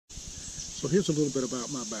So here's a little bit about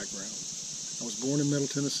my background. I was born in Middle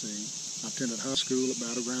Tennessee. I attended high school at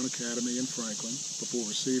Battleground Academy in Franklin before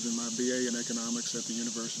receiving my BA in economics at the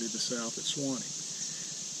University of the South at Sewanee.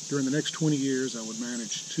 During the next 20 years, I would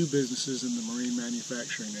manage 2 businesses in the marine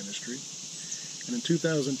manufacturing industry. And in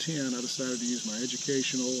 2010, I decided to use my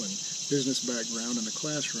educational and business background in the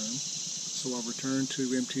classroom. So I returned to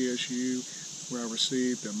MTSU, where I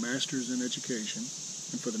received a master's in education,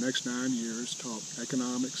 and for the next 9 years taught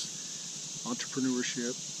economics,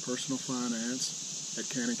 entrepreneurship, personal finance at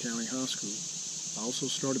Cannon County High School. I also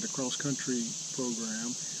started the cross-country program,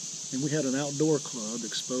 and we had an outdoor club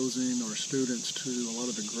exposing our students to a lot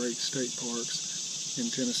of the great state parks in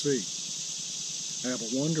Tennessee. I have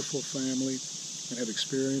a wonderful family and have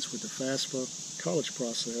experience with the FAFSA college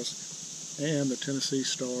process and the Tennessee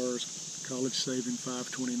Stars College Saving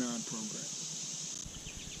 529 program.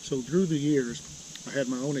 So through the years, I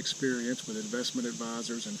had my own experience with investment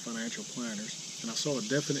advisors and financial planners, and I saw a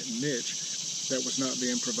definite niche that was not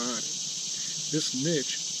being provided. This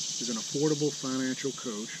niche is an affordable financial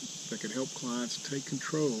coach that could help clients take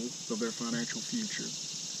control of their financial future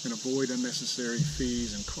and avoid unnecessary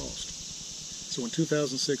fees and costs. So in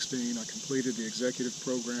 2016, I completed the executive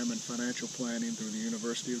program in financial planning through the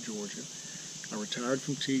University of Georgia. I retired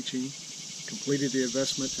from teaching, completed the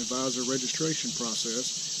investment advisor registration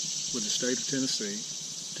process with the state of Tennessee,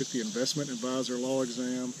 took the investment advisor law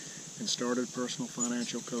exam, and started Personal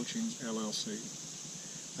Financial Coaching, LLC.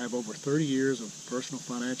 I have over 30 years of personal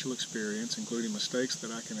financial experience, including mistakes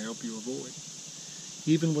that I can help you avoid.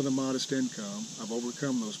 Even with a modest income, I've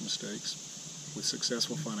overcome those mistakes with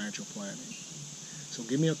successful financial planning. So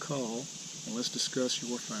give me a call and let's discuss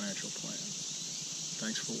your financial plan.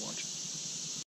 Thanks for watching.